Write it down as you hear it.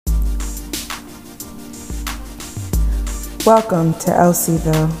Welcome to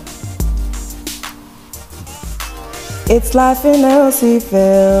Elseyville. It's life in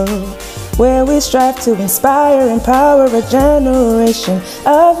Elseyville, where we strive to inspire, empower a generation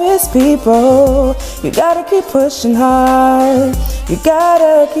of its people. You gotta keep pushing hard, you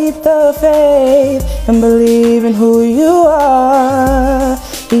gotta keep the faith and believe in who you are.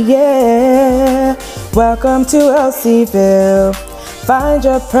 Yeah, welcome to Elseyville. Find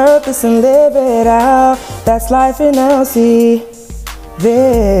your purpose and live it out. That's life in Elseyville.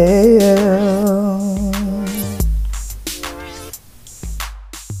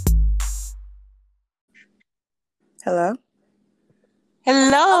 Hello?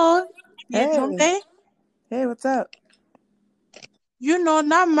 Hello, Hey. Yetunde. Hey, what's up?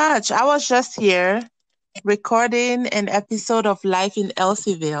 Not much. I was just here recording an episode of Life in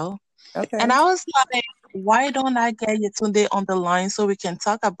Elseyville. Okay. And I was like, why don't I get Yetunde on the line so we can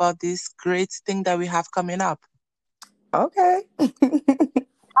talk about this great thing that we have coming up? Okay. How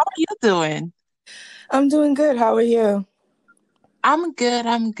are you doing? I'm doing good. How are you? I'm good.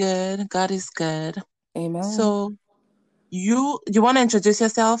 God is good. Amen. So you want to introduce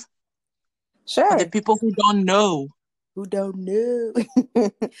yourself? Sure. For the people who don't know.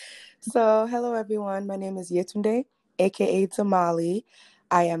 So, hello everyone. My name is Yetunde, aka Tamale.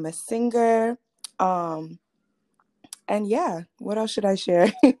 I am a singer. And yeah, what else should I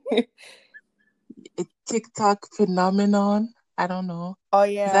share? A TikTok phenomenon. I don't know. Oh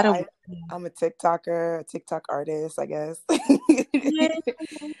yeah, I'm a TikToker, a TikTok artist, I guess. Yeah.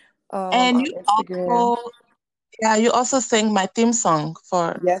 And you also sing my theme song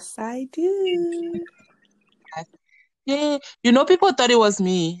for. Yes, I do. Yeah, people thought it was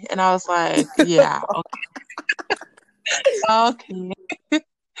me, and I was like, yeah, okay.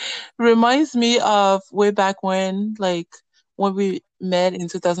 Reminds me of way back when we met in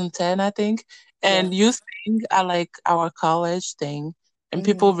 2010, I think, and you sing at our college thing, and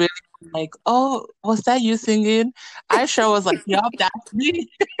people really were like, oh, was that you singing? I sure was like, yup, that's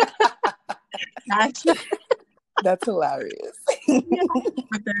me. That's hilarious. Yeah.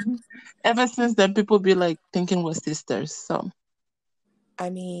 But then, ever since then, people be like thinking we're sisters. So,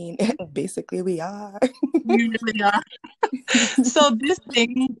 I mean, basically we are. we really are. So this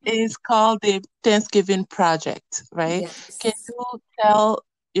thing is called the Thanksgiving Project, right? Yes. Can you tell,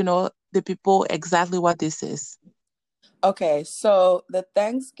 the people exactly what this is? Okay, so the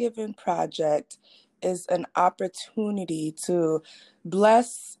Thanksgiving Project is an opportunity to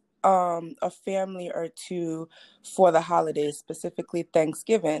bless a family or two for the holidays, specifically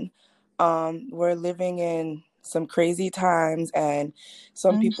Thanksgiving. We're living in some crazy times, and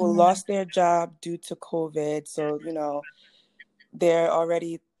some people lost their job due to COVID. So, they're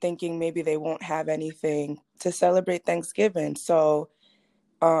already thinking maybe they won't have anything to celebrate Thanksgiving. So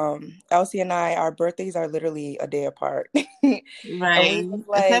Elsie and I, our birthdays are literally a day apart. Right.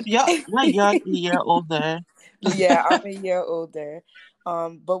 Except you're a year older. Yeah, I'm a year older.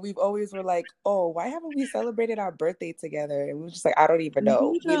 But we've always were like, oh, why haven't we celebrated our birthday together? And we were just like, I don't even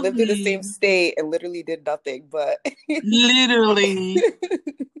know. We lived in the same state and literally did nothing, but literally.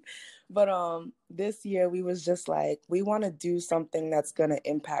 But this year we was just like, we want to do something that's gonna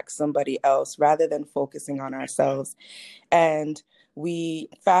impact somebody else rather than focusing on ourselves. And we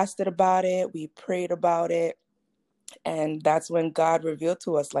fasted about it, we prayed about it, and that's when God revealed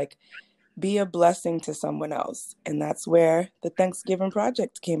to us, like, be a blessing to someone else. And that's where the Thanksgiving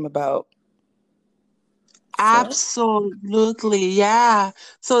Project came about. Absolutely, yeah.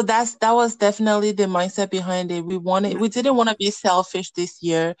 So that was definitely the mindset behind it. We didn't want to be selfish this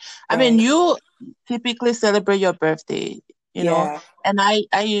year. I mean, you typically celebrate your birthday, and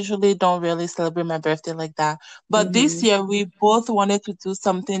I usually don't really celebrate my birthday like that. But this year we both wanted to do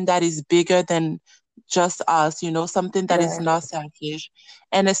something that is bigger than just us, something that is not selfish.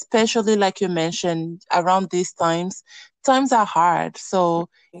 And especially like you mentioned, around these times are hard. So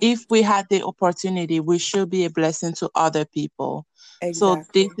if we had the opportunity, we should be a blessing to other people. So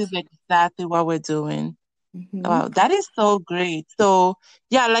this is exactly what we're doing. Wow, that is so great. So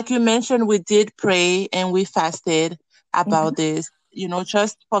yeah, like you mentioned, we did pray and we fasted about this,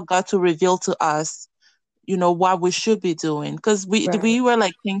 just for God to reveal to us, what we should be doing. Because we were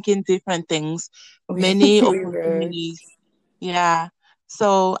like thinking different things, many opportunities. Yeah.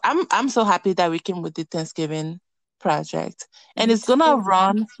 So I'm so happy that we came with the Thanksgiving Project. And it's gonna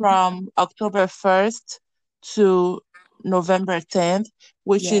run from October 1st to November 10th,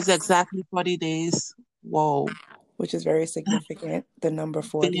 which is exactly 40 days. Whoa. Which is very significant, the number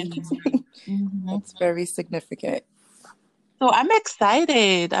 40. That's very significant. So I'm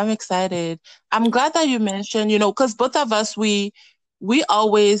excited. I'm glad that you mentioned, because both of us, we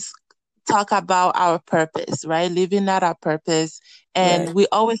always talk about our purpose, right? Living out our purpose. Right. And we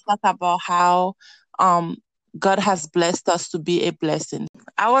always talk about how um God has blessed us to be a blessing.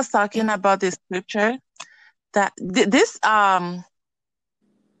 I was talking about this scripture that this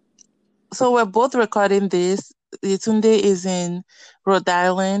so we're both recording this. Tunde is in Rhode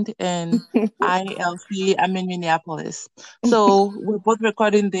Island and I'm in Minneapolis. So we're both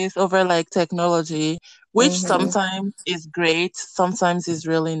recording this over like technology, which Hmm. sometimes is great, sometimes is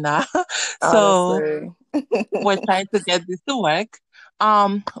really not. So Honestly. we're trying to get this to work.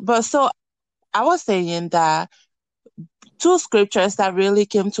 But so I was saying that two scriptures that really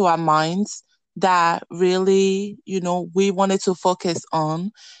came to our minds that really, we wanted to focus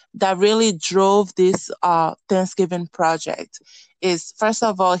on, that really drove this Thanksgiving project is, first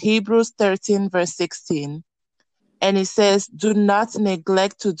of all, Hebrews 13, verse 16. And it says, "Do not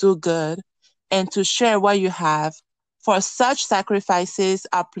neglect to do good and to share what you have, for such sacrifices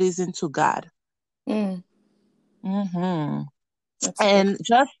are pleasing to God." Mm, Hmm. that's good. And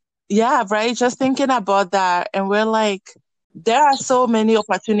just, yeah, right. Just thinking about that. And we're like, there are so many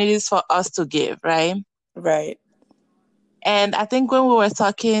opportunities for us to give, right? Right. And I think when we were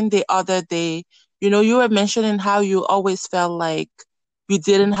talking the other day, you were mentioning how you always felt like you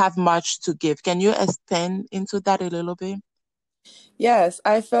didn't have much to give. Can you expand into that a little bit? Yes,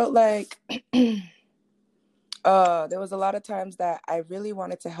 I felt like there was a lot of times that I really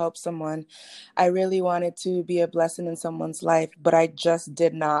wanted to help someone. I really wanted to be a blessing in someone's life, but I just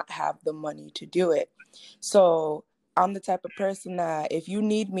did not have the money to do it. So I'm the type of person that if you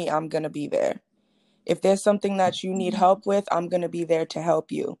need me, I'm going to be there. If there's something that you need help with, I'm going to be there to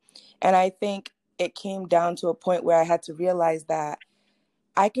help you. And I think it came down to a point where I had to realize that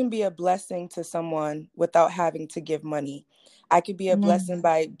I can be a blessing to someone without having to give money. I could be a blessing Mm.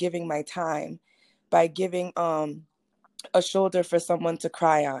 by giving my time, by giving a shoulder for someone to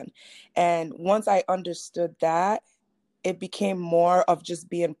cry on. And once I understood that, it became more of just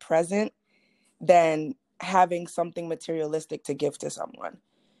being present than having something materialistic to give to someone.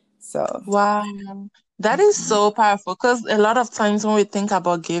 So, Wow, that is mhm. so powerful because a lot of times when we think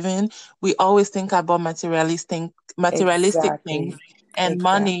about giving, we always think about materialistic things Exactly. and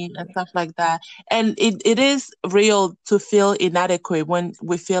money and Exactly. stuff like that. And it is real to feel inadequate when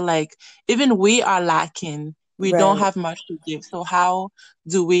we feel like even we are lacking, we don't Right. have much to give. So how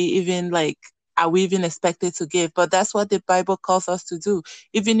do we even like are we even expected to give? But that's what the Bible calls us to do.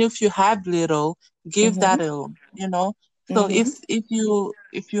 Even if you have little, give that Mhm. little. So Mhm.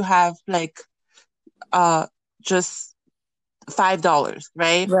 if you have like uh just $5,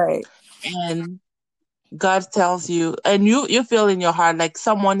 right? Right. And God tells you, and you feel in your heart like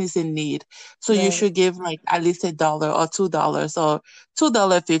someone is in need, so you Right. should give like at least $1 or $2 or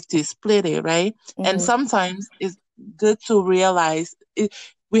 $2.50, split it, right? And Mhm. sometimes it's good to realize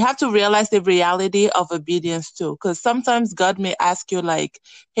we have to realize the reality of obedience too, because sometimes God may ask you like,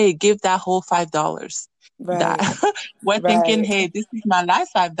 "Hey, give that whole $5." That Right. we're thinking, Right. "Hey, this is my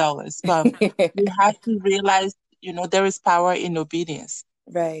last $5," but we have to realize, there is power in obedience.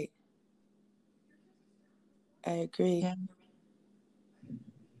 Right. I agree. Yeah.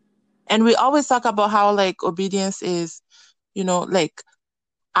 And we always talk about how like obedience is, like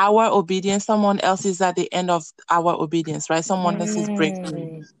our obedience, someone else is at the end of our obedience, right? Someone else's breakthrough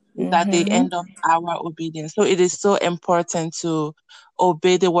Mm. is at the Mhm. end of our obedience. So it is so important to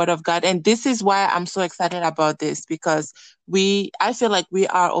obey the word of God. And this is why I'm so excited about this because I feel like we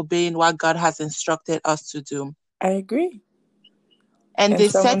are obeying what God has instructed us to do. I agree. And And the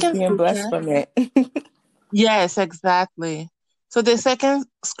someone's second being blessed scripture, from it. yes, exactly. So the second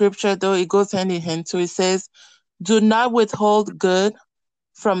scripture, though, it goes hand in hand. So it says, "Do not withhold good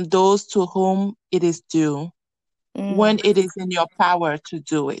from those to whom it is due when Mm. it is in your power to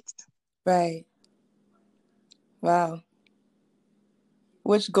do it." Right. Wow.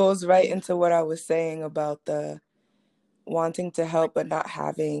 Which goes right into what I was saying about the wanting to help but not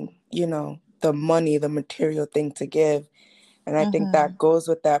having, the money, the material thing to give. And I think Mm-hmm. that goes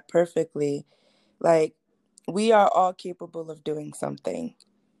with that perfectly. Like, we are all capable of doing something.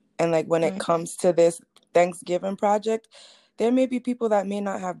 And like when it Right. comes to this Thanksgiving project, there may be people that may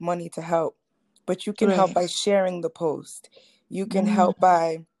not have money to help, but you can help Right. by sharing the post. You can Mm, help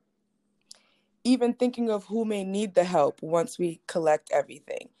by even thinking of who may need the help once we collect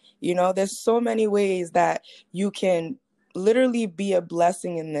everything. There's so many ways that you can literally be a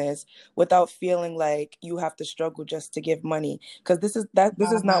blessing in this without feeling like you have to struggle just to give money, because this is not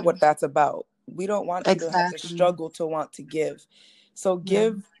wow. what that's about. We don't want you to have to Exactly. struggle to want to give. So Yeah.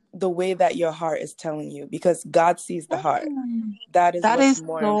 give the way that your heart is telling you, because God sees the heart. Mm, That is that what's is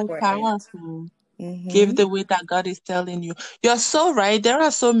more so important. powerful. Give Mm-hmm. the way that God is telling you. You're so right. There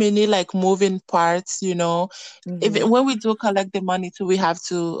are so many like moving parts, you know. Even Mm-hmm. when we do collect the money too, we have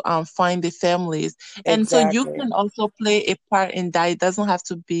to find the families. And so you Exactly. can also play a part in that. It doesn't have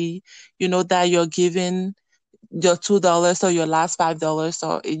to be, you know, that you're giving your $2 or your last $5,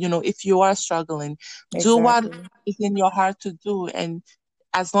 or you know, if you are struggling, do what Exactly. is in your heart to do. And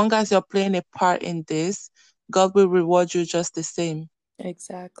as long as you're playing a part in this, God will reward you just the same.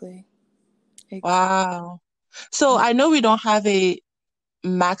 Exactly. Exactly. Wow. So I know we don't have a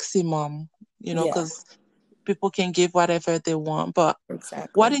maximum, you know, Yeah, because people can give whatever they want, but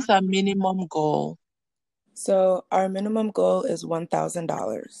what exactly. is our minimum goal? So our minimum goal is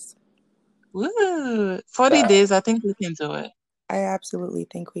 $1,000. Woo! 40 So days, I think we can do it. I absolutely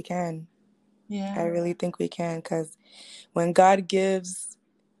think we can. I Yeah. really think we can because when God gives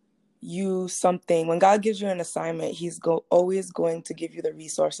you something, when God gives you an assignment, He's always going to give you the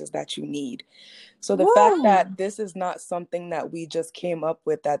resources that you need. So the fact Woo! that this is not something that we just came up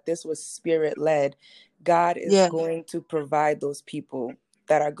with, that this was spirit led, God is Yeah. going to provide those people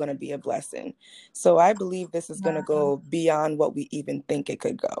that are going to be a blessing. So I believe this is going to Wow. go beyond what we even think it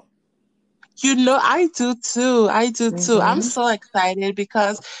could go. You know, I do too. I do too. I'm Mm-hmm. so excited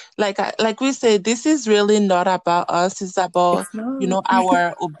because, like we said, this is really not about us. It's about, It's you not. know,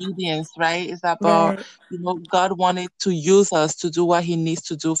 our obedience, right? It's about, Right, you know, God wanted to use us to do what He needs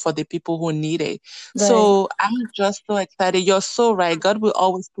to do for the people who need it. right. So I'm just so excited. You're so right. God will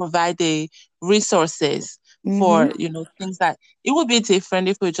always provide the resources Mm-hmm. for, you know, things that it would be different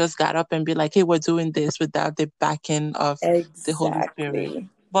if we just got up and be like, hey, we're doing this without the backing of the Holy Spirit. Exactly.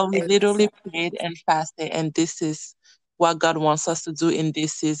 But we literally Exactly. prayed and fasted, and this is what God wants us to do in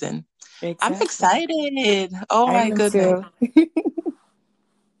this season. I'm Exactly. excited. Oh I my am goodness. too.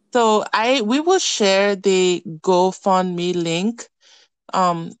 So we will share the GoFundMe link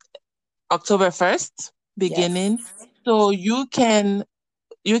um October 1st Yes. beginning. So you can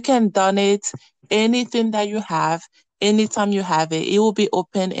donate anything that you have anytime you have it. It will be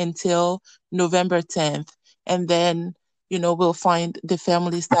open until November 10th. And then, you know, we'll find the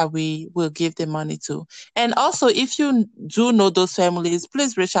families that we will give the money to. And also, if you do know those families,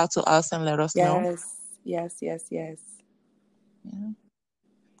 please reach out to us and let us know. Yes. Yes. Yes. Yes. Yeah.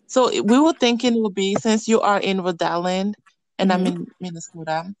 So we were thinking it would be, since you are in Rhode Island and I'm Mm-hmm. in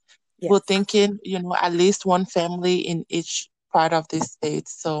Minnesota, we're Yes. thinking, you know, at least one family in each part of the state.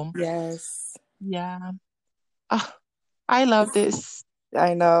 So Yes. yeah. Ah, I love this.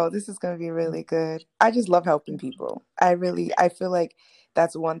 I know this is going to be really good. I just love helping people. I feel like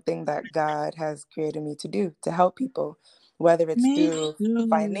that's one thing that God has created me to do, to help people, whether it's Me through too.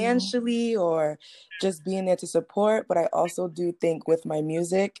 financially or just being there to support. But I also do think with my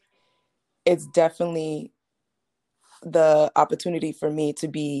music, it's definitely the opportunity for me to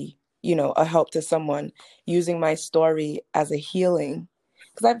be, a help to someone using my story as a healing.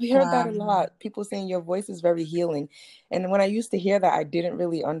 Because I've heard that Wow. a lot. People saying your voice is very healing. And when I used to hear that, I didn't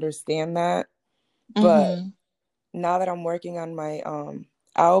really understand that. But Mm-hmm. now that I'm working on my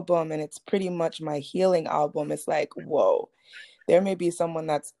album and it's pretty much my healing album, it's like, whoa, there may be someone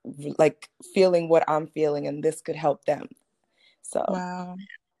that's like feeling what I'm feeling and this could help them. So, Wow.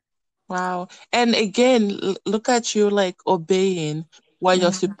 Wow. And again, look at you like obeying what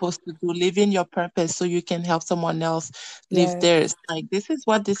you're mhm. supposed to do, living your purpose so you can help someone else live Yes, theirs. Like, this is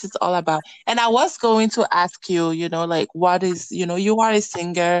what this is all about. And I was going to ask you, you know, like, what is, you know, you are a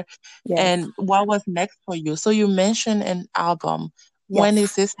singer, yes, and what was next for you? So you mentioned an album. When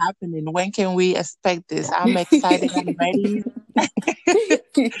is yes. this happening? When can we expect this? I'm excited. I'm ready.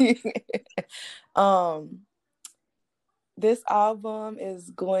 um this is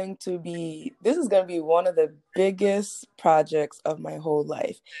going to be one of the biggest projects of my whole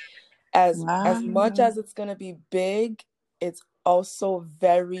life. As much Wow. as it's going to be big, it's also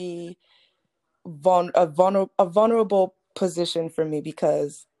very a vulnerable position for me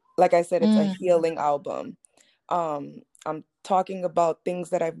because, like I said, it's a Mm, healing album. I'm talking about things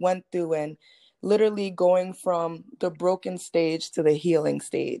that I've went through and literally going from the broken stage to the healing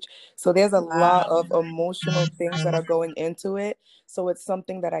stage. So there's a lot wow. of emotional things that are going into it. So it's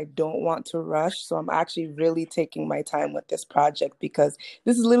something that I don't want to rush. So I'm actually really taking my time with this project because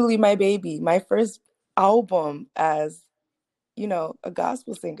this is literally my baby, my first album as, a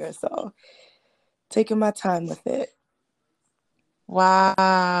gospel singer. So taking my time with it.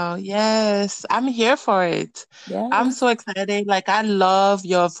 Wow. Yes, I'm here for it. I'm Yes. so excited. Like, I love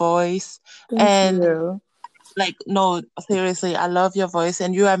your voice. Thank And you. like, no, seriously, I love your voice,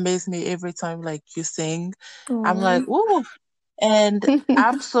 and you amaze me every time like you sing. I'm like, Oh. ooh. And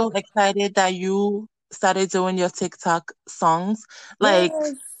I'm so excited that you started doing your TikTok songs. Like,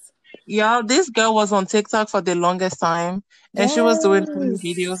 Yes. Yeah, this girl was on TikTok for the longest time and she was doing funny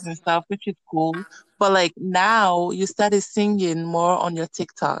videos Yes. and stuff, which is cool. But like now you started singing more on your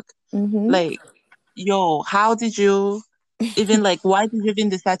TikTok. Mm-hmm. Like, yo, how did you even like why did you even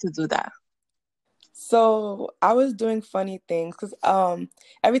decide to do that? So I was doing funny things because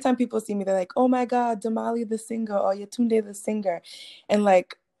every time people see me, they're like, "Oh my God, Damali the singer or Yetunde the singer," and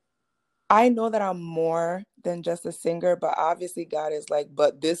like I know that I'm more than just a singer, but obviously God is like,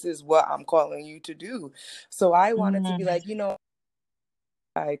 "But this is what I'm calling you to do." So I wanted to be Mm, like,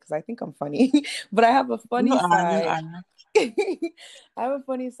 because I think I'm funny, but I have a you funny are, you side. are. I have a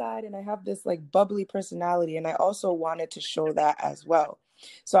funny side and I have this like bubbly personality, and I also wanted to show that as well.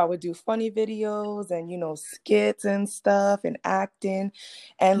 So I would do funny videos and skits and stuff and acting,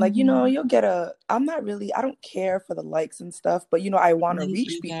 and like Mm-hmm. you'll get I'm not really, I don't care for the likes and stuff, but I want to Me reach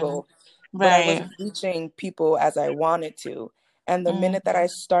either. people, but I Right. wasn't reaching people as I wanted to. And the minute that I Mm.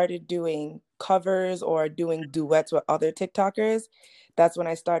 started doing covers or doing duets with other TikTokers, that's when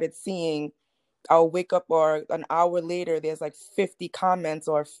I started seeing, I'll wake up or an hour later, there's like 50 comments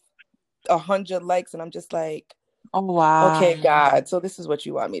or 100 likes, and I'm just like, Oh wow. okay, God, so this is what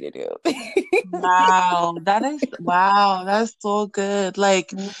you want me to do. Wow. Wow, that's so good.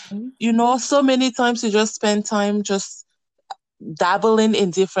 Like, Mhm. so many times you just spend time just dabbling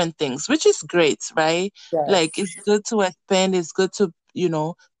in different things, which is great, right? Like Yes, it's good to expand, it's good to,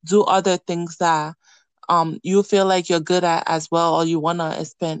 do other things that you feel like you're good at as well or you wanna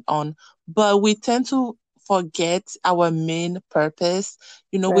expand on. But we tend to forget our main purpose.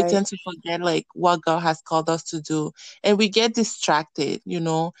 We right. tend to forget like what God has called us to do. And we get distracted, and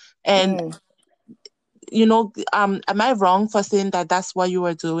Mm. am I wrong for saying that that's what you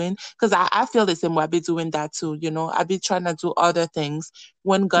were doing? Because I feel the same way. I be doing that too. I be trying to do other things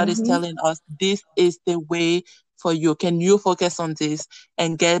when God is Hmm. telling us this is the way for you. Can you focus on this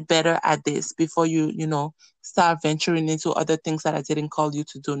and get better at this before start venturing into other things that I didn't call you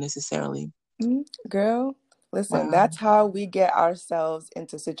to do necessarily? Girl, listen, Wow. that's how we get ourselves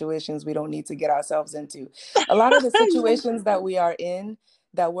into situations we don't need to get ourselves into. A lot of the situations that we are in,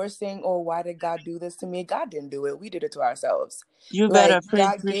 that we're saying, oh, why did God do this to me? God didn't do it. We did it to ourselves. You better Like, preach,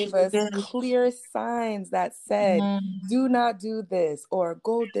 God preach gave you us did. clear signs that said, Mm, do not do this, or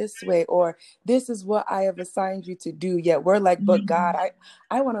go this way, or this is what I have assigned you to do. Yet we're like, but God, mm,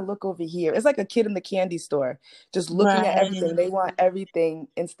 I want to look over here. It's like a kid in the candy store just looking at everything. right. They want everything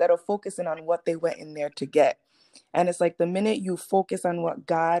instead of focusing on what they went in there to get. And it's like the minute you focus on what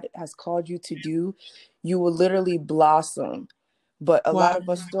God has called you to do, you will literally blossom. But a lot Wow. of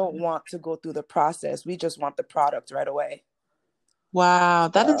us don't want to go through the process. We just want the product right away. Wow,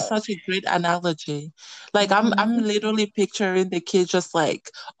 that is So, such a great analogy. Like I'm hmm, literally picturing the kids just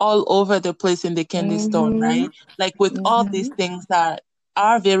like all over the place in the candy store, hmm, right? Like with all these hmm, things that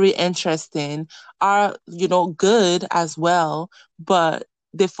are very interesting, are, good as well, but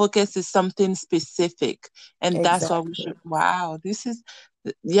the focus is something specific. And that's why we exactly. should, wow,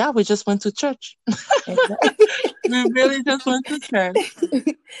 yeah, we just went to church. Exactly. We really just went to church.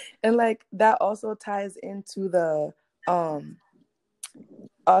 And like that also ties into the um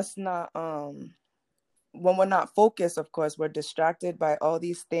us not when we're not focused, of course, we're distracted by all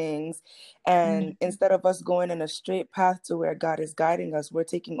these things. And Mm, instead of us going in a straight path to where God is guiding us, we're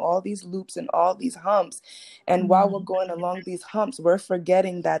taking all these loops and all these humps. And while we're mm, going along these humps, we're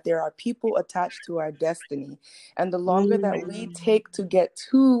forgetting that there are people attached to our destiny. And the longer that we mm. take to get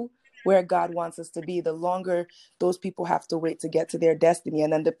to where God wants us to be, the longer those people have to wait to get to their destiny.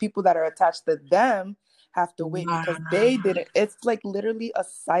 And then the people that are attached to them have to wait because they Wow. didn't. It's like literally a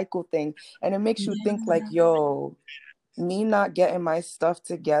cycle thing, and it makes you think like, Yeah. yo, me not getting my stuff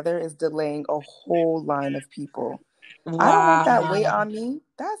together is delaying a whole line of people. I don't want Wow. that weight on me.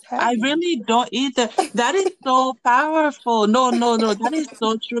 That's I heavy. really don't either. That is so powerful. No, no, no. That is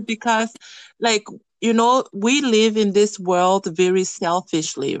so true because, like, we live in this world very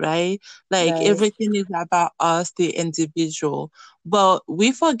selfishly, right? Like, Right. everything is about us, the individual. But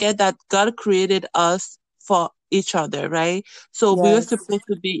we forget that God created us for each other, right? So we are Yes. supposed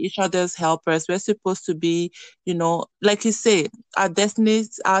to be each other's helpers. We're supposed to be, like you say, our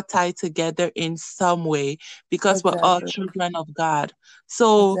destinies are tied together in some way because we're all Exactly. children of God.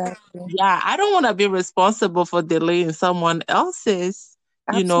 So, Exactly. yeah, I don't want to be responsible for delaying someone else's,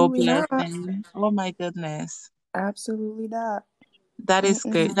 Absolutely not. blessing. Oh my goodness. Absolutely not. That is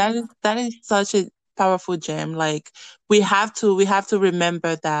great. Mm-mm. That is such a powerful gem. Like we have to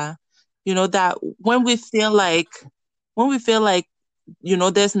remember that, that when we feel like,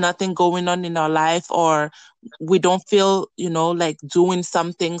 there's nothing going on in our life or we don't feel, like doing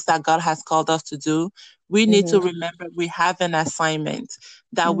some things that God has called us to do, we need to Mhm. remember we have an assignment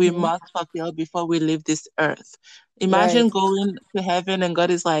that we Mhm. must fulfill before we leave this earth. Right. Imagine going to heaven and God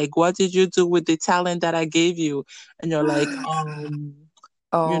is like, "What did you do with the talent that I gave you?" And you're like, Um.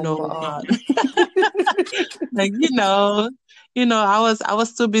 God, like, I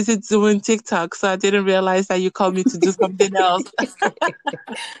was too busy doing TikTok, so I didn't realize that you called me to do something else.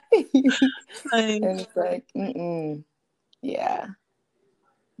 Like, And it's like, yeah,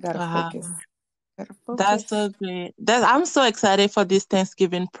 gotta wow. focus. Gotta That's focus. so great. I'm so excited for this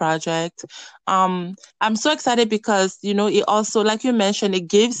Thanksgiving project. I'm so excited because, it also, like you mentioned, it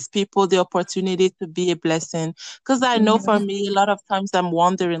gives people the opportunity to be a blessing. Because I know for Mhm. me, a lot of times I'm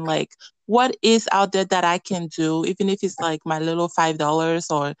wondering, like, what is out there that I can do, even if it's like my little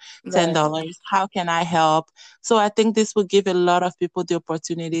 $5 or Right. $10, how can I help? So I think this will give a lot of people the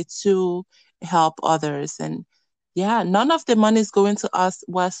opportunity to help others. And yeah, none of the money is going to us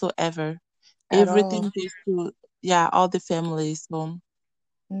whatsoever. At all. Everything goes to, yeah, all the families. So,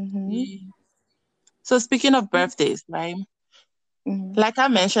 Mhm. yeah. So speaking of birthdays, right? Mhm. Like I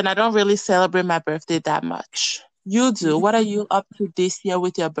mentioned, I don't really celebrate my birthday that much. You do. What are you up to this year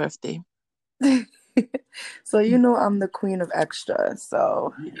with your birthday? So I'm the queen of extra.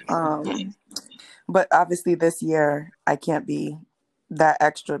 So, Yes, um, yes. but obviously this year I can't be that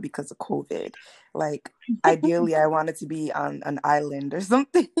extra because of COVID. Like ideally I wanted to be on an island or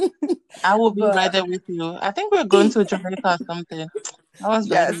something. I will be But right there with you. I think we're going to Jamaica or something. I was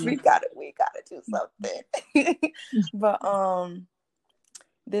yes, ready. we gotta do something. But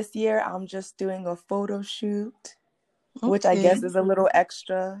this year I'm just doing a photo shoot, which I Okay. guess is a little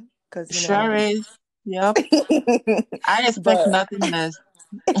extra because Sure is. Yep. I expect but nothing less.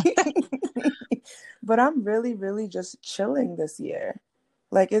 but I'm really, really just chilling this year.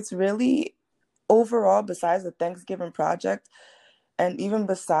 Like it's really overall, besides the Thanksgiving project, and even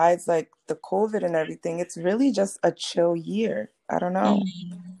besides like the COVID and everything, it's really just a chill year. I don't know.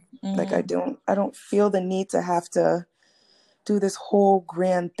 Mm, Like mm. I don't feel the need to have to do this whole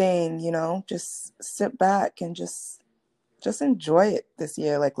grand thing, Just sit back and just enjoy it this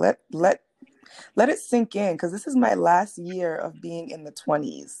year. Like let it sink in because this is my last year of being in the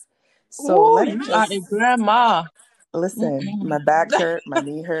 20s. So Oh, let it you are a just grandma. listen. Mm-mm. My back hurt, my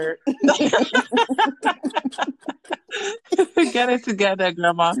knee hurt. Get it together,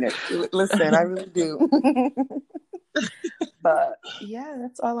 grandma. Listen, I really do. But yeah,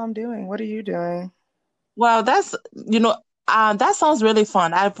 that's all I'm doing. What are you doing? Well, that sounds really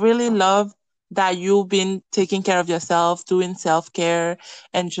fun. I've really loved that you've been taking care of yourself, doing self-care,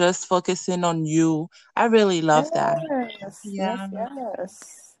 and just focusing on you. I really love that. Yes, yes, Yeah.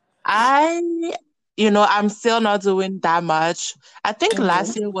 yes. I, I'm still not doing that much. I think Hmm.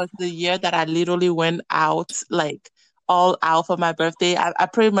 last year was the year that I literally went out, like all out for my birthday. I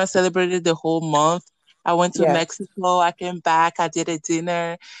pretty much celebrated the whole month. I went to Yeah, Mexico, I came back, I did a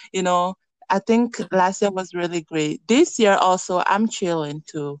dinner, you know. I think last year was really great. This year also, I'm chilling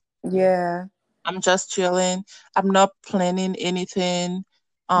too. yeah. I'm just chilling. I'm not planning anything,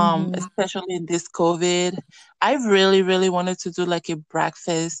 Hmm. especially in this COVID. I really, really wanted to do like a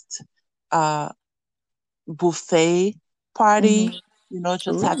breakfast uh buffet Hmm. party,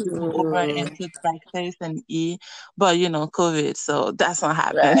 just have people over Ooh, and take breakfast and eat. But COVID, so that's not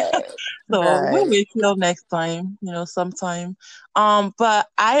happening. right, So we'll right. wait till next time, sometime. But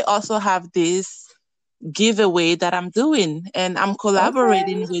I also have this giveaway that I'm doing, and I'm Okay.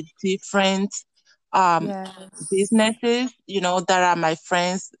 collaborating with different um Yes. businesses, that are my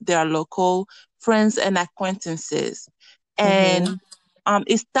friends, they are local friends and acquaintances. Hmm. And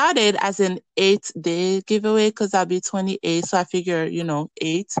it started as an 8-day giveaway because I'll be 28, so I figure,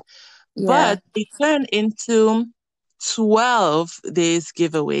 8. Yeah. But it turned into 12 days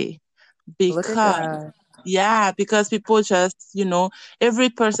giveaway Look at because God. yeah, because people just, every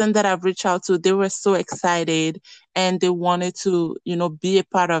person that I've reached out to, they were so excited and they wanted to, be a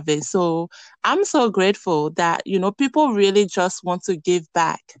part of it. So I'm so grateful that, people really just want to give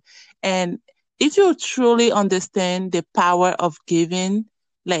back. And if you truly understand the power of giving,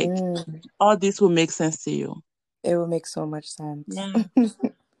 like Mm, all this will make sense to you. it will make so much sense. Yeah.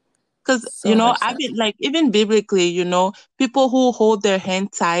 Because, So much I sense. mean, like, even biblically, people who hold their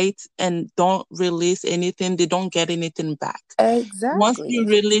hand tight and don't release anything, they don't get anything back. Once you Exactly.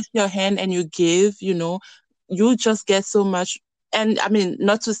 release your hand and you give, you just get so much. And I mean,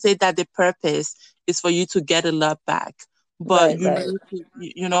 not to say that the purpose is for you to get a lot back, but Right, right.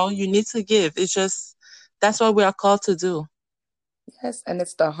 you need to give. It's just, that's what we are called to do. Yes, and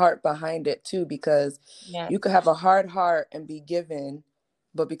it's the heart behind it too, because Yeah. you could have a hard heart and be given,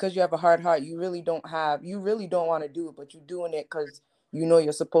 but because you have a hard heart, you really don't want to do it, but you're doing it because you know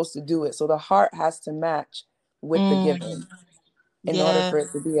you're supposed to do it. So the heart has to match with the giving Mm, in order yeah. for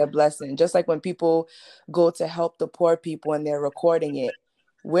it to be a blessing. Just like when people go to help the poor people and they're recording it,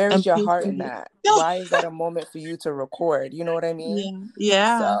 where is And your heart in posting it. that? Why is that a moment for you to record? You know what I mean?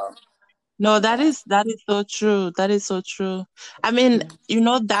 Yeah. Yeah. So, No, yeah. that is so true. That is so true. I mean,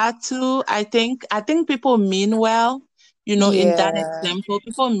 that too, I think people mean well, in that Yeah. example,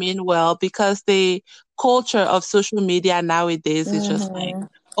 people mean well because the culture of social media nowadays is just like, Mm-hmm.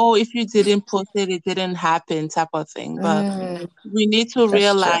 oh, if you didn't post it, it didn't happen type of thing. But Mm-hmm. we need to That's true.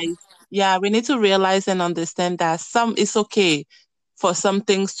 realize, yeah, we need to realize and understand that it's okay for some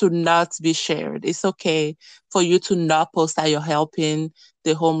things to not be shared. It's okay for you to not post that you're helping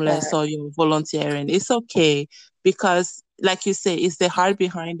the homeless Right. or you're volunteering. It's okay because, like you say, it's the heart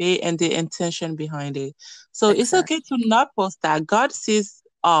behind it and the intention behind it. So it's okay Exactly. to not post that. God sees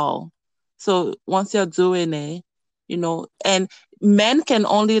all. So once you're doing it, and men can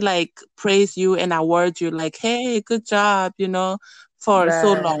only like praise you and award you like, hey, good job, for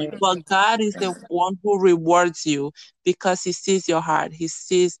so long. Right. But God is the one who rewards you because he sees your heart. He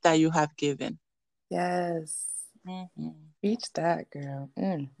sees that you have given. Yes. Mhm. Reach that, girl.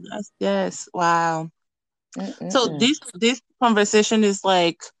 Mm. Yes, yes. Wow. So Mm-mm-mm. this conversation is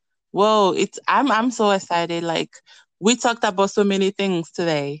like, whoa, I'm so excited. Like we talked about so many things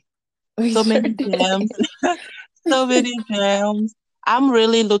today. We So sure many did. gems. So many gems. I'm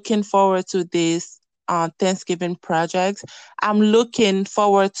really looking forward to this Thanksgiving project. I'm looking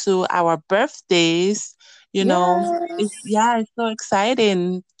forward to our birthdays. Yes. It's so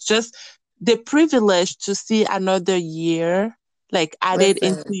exciting. Just the privilege to see another year like added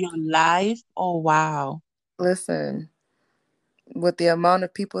into Listen, your life. Oh wow. listen. With the amount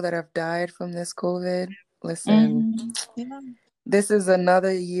of people that have died from this COVID, listen, Yeah. this is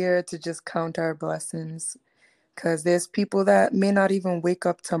another year to just count our blessings. Because there's people that may not even wake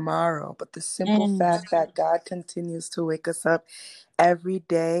up tomorrow, but the simple Mm. fact that God continues to wake us up every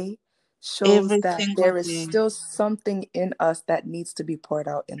day shows Every that single there is day. still something in us that needs to be poured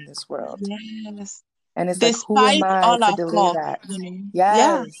out in this world. Yes. And it's like, who am Despite I all to our delay flaws, that?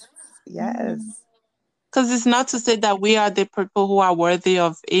 Yeah. Yes, yes, Because it's not to say that we are the people who are worthy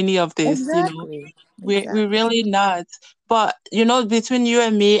of any of this. exactly, We exactly. really not. But between you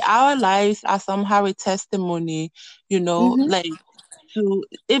and me, our lives are somehow a testimony, Mm-hmm. like to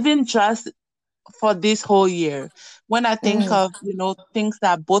even just for this whole year. When I think Mm-hmm. of, things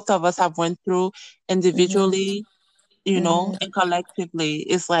that both of us have went through Mm-hmm. individually, and collectively,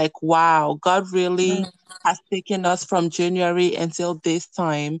 it's like, wow, God really Mm-hmm. has taken us from January until this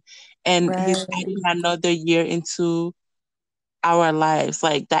time, and He's Right. adding another year into our lives.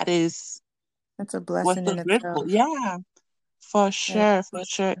 Like that is, That's a we're blessing so in grateful. itself. Yeah, Yes, for yes,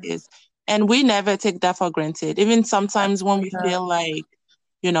 sure yes. is. And we never take that for granted. Even sometimes when Absolutely we not. feel like,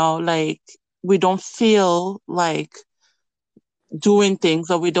 like we don't feel like doing things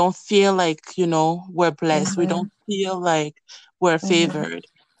or we don't feel like we're blessed, we Mm-hmm. don't feel like we're Mm-hmm. favored,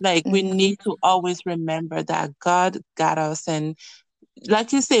 like we Mm-hmm. need to always remember that God got us. And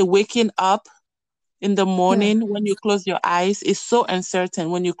like you say, waking up in the Yeah. morning when you close your eyes is so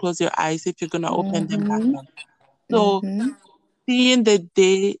uncertain when you close your eyes if you're going to open them back Mm-hmm. up. So Mm-hmm. seeing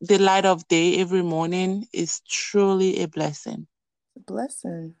the light of day every morning is truly a blessing.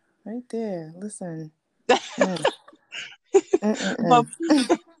 Blessing right there. Listen. Mm. But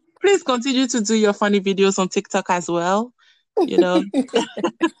Mm-mm-mm. please continue to do your funny videos on TikTok as well. You know,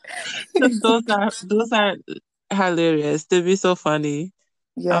 'Cause those are hilarious. They'd be so funny.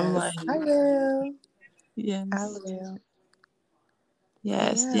 I'm like, Yes, I will. I yes, will. But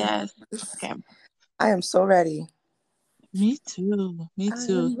yes, yeah, yes. Okay. I am so ready. Me too. Me I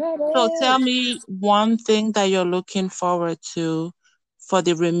too. am So tell ready. me one thing that you're looking forward to for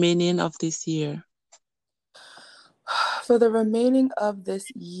the remaining of this year. For the remaining of this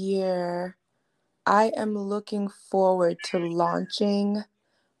year, I am looking forward to launching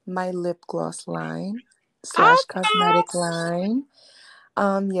my lip gloss line slash Okay. cosmetic line.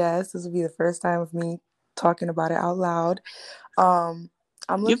 Yes, this will be the first time of me talking about it out loud. Um,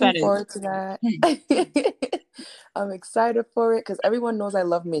 I'm You looking better. forward to that. Hmm. I'm excited for it because everyone knows I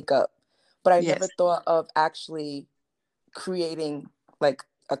love makeup, but I never Yes. thought of actually creating like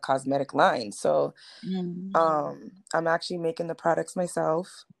a cosmetic line. So, Mm. I'm actually making the products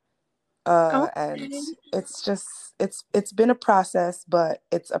myself. And Okay. it's been a process, but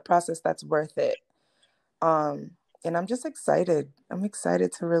it's a process that's worth it. Um, and I'm just excited. I'm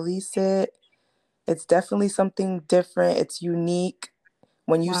excited to release it. It's definitely something different. It's unique.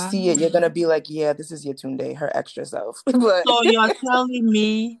 When you Wow. see it, you're gonna be like, yeah, this is Yetunde, her extra self. But So you're telling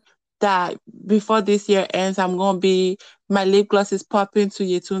me that before this year ends, my lip gloss is popping to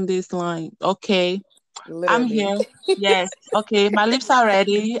Yetunde's line. Okay, I'm Literally. here. Yes. Okay, my lips are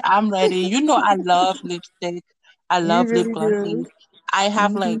ready. I'm ready. You know, I love lipstick. I You love lip really do. glosses. I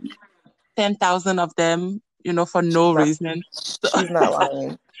have Hmm. like 10,000 of them, for She's no not. reason. So, She's not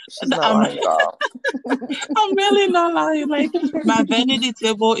lying. She's not I'm lying at all. I'm really not lying. Like my vanity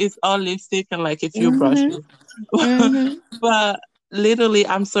table is all lipstick and like a few Hmm. brushes. Hmm. But literally,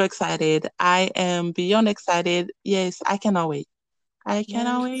 I'm so excited. I am beyond excited. Yes, I cannot wait. I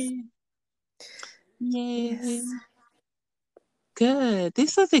cannot Yes. wait. Yay. Yes. Good.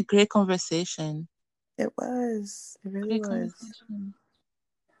 This was a great conversation. It was. It really Great was. conversation.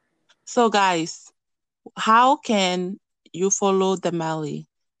 So, guys, how can you follow Damali?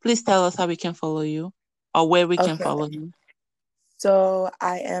 Please tell us how we can follow you or where we can Okay. follow you. So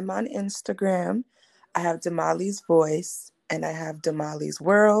I am on Instagram. I have Damali's Voice and I have Damali's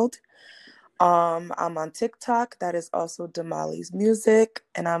World. I'm on TikTok. That is also Damali's Music.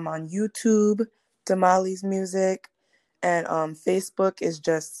 And I'm on YouTube, Damali's Music. And Facebook is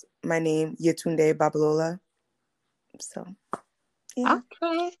just my name, Yetunde Babalola. So, yeah.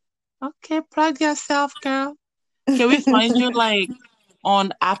 Okay. Okay. Plug yourself, girl. Can we find you like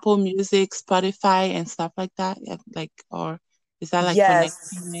on Apple Music, Spotify, and stuff like that? Yeah, like, or is that like for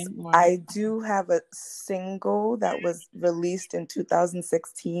next Yes, time? Or I do have a single that was released in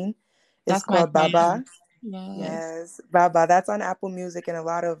 2016. It's that's my called jam. Baba. Yes. Yes, Baba. That's on Apple Music and a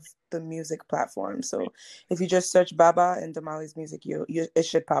lot of the music platforms. So if you just search Baba and Damali's Music, it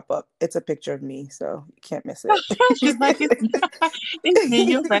should pop up. It's a picture of me, so you can't miss it. She's like, it's me.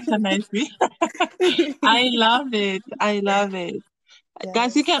 You recognize me. I love it. I love it.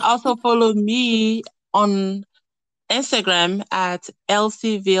 Guys, you Yes. can also follow me on Instagram at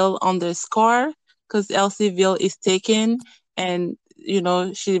LCville_, because LCville is taken and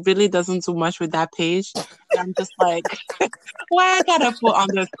she really doesn't do much with that page. And I'm just like, why I gotta put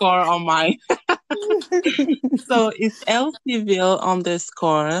underscore on mine? So it's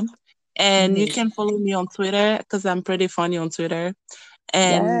LCville_. And you Mhm. can follow me on Twitter because I'm pretty funny on Twitter.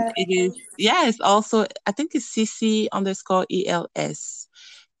 And Yes. it is, yeah, it's also, I think it's CC_ELS.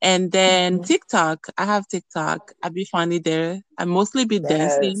 And then Mhm. TikTok, I have TikTok. I be funny there. I mostly be Yes.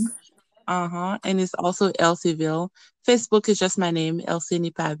 dancing. And it's also Elsiville. Facebook is just my name, Elsie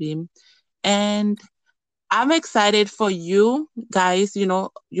Nipabim. And I'm excited for you guys, you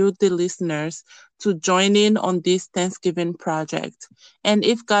the listeners, to join in on this Thanksgiving project. And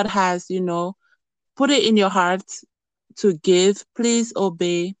if God has, put it in your heart to give, please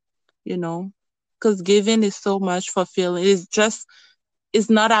obey, because giving is so much fulfilling. It's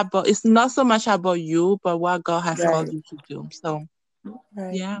not so much about you, but what God has called Right. you to do. So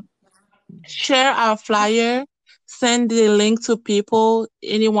Right. yeah. Share our flyer, send the link to people,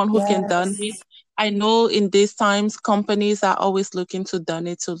 anyone who can donate. Yes. I know in these times companies are always looking to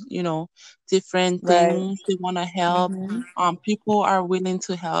donate to, different Right. things. They want to help. Hmm. People are willing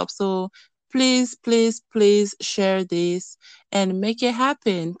to help. So please, please, please share this and make it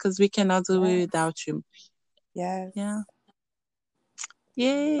happen because we cannot do it Yes. without you. Yes. Yeah. I'm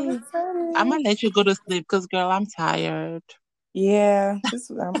Yay. I'm excited. gonna let you go to sleep because girl, I'm tired. Yeah,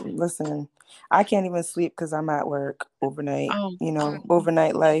 listen. I can't even sleep because I'm at work overnight. Oh,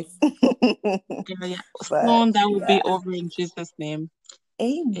 Overnight life. girl, yeah. But Soon that will yeah, be over in Jesus' name.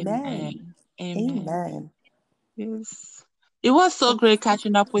 amen. Amen. Amen. Amen. Yes. It was so So great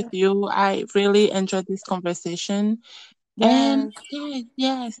catching up with you. I really enjoyed this conversation. And yes, yes,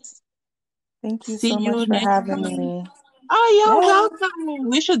 yes. thank you See so much you for next having time. me. Oh, you're Yeah, welcome.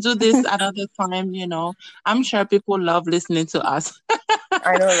 We should do this another time. I'm sure people love listening to us.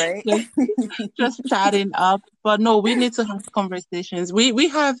 I know, right? just, just chatting up. But no, we need to have conversations. We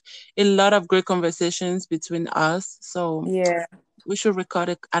have a lot of great conversations between us. So Yeah. we should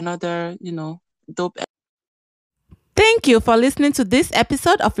record another, dope. Thank you for listening to this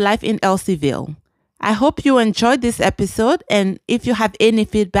episode of Life in Elsiville. I hope you enjoyed this episode, and if you have any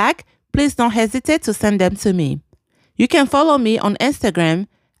feedback, please don't hesitate to send them to me. You can follow me on Instagram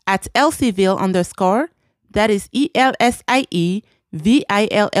at Elsiville_. That is ELSIEVILLE_.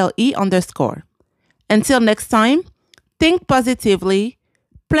 Until next time, think positively,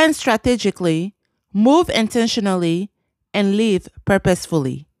 plan strategically, move intentionally, and live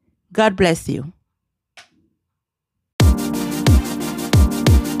purposefully. God bless you.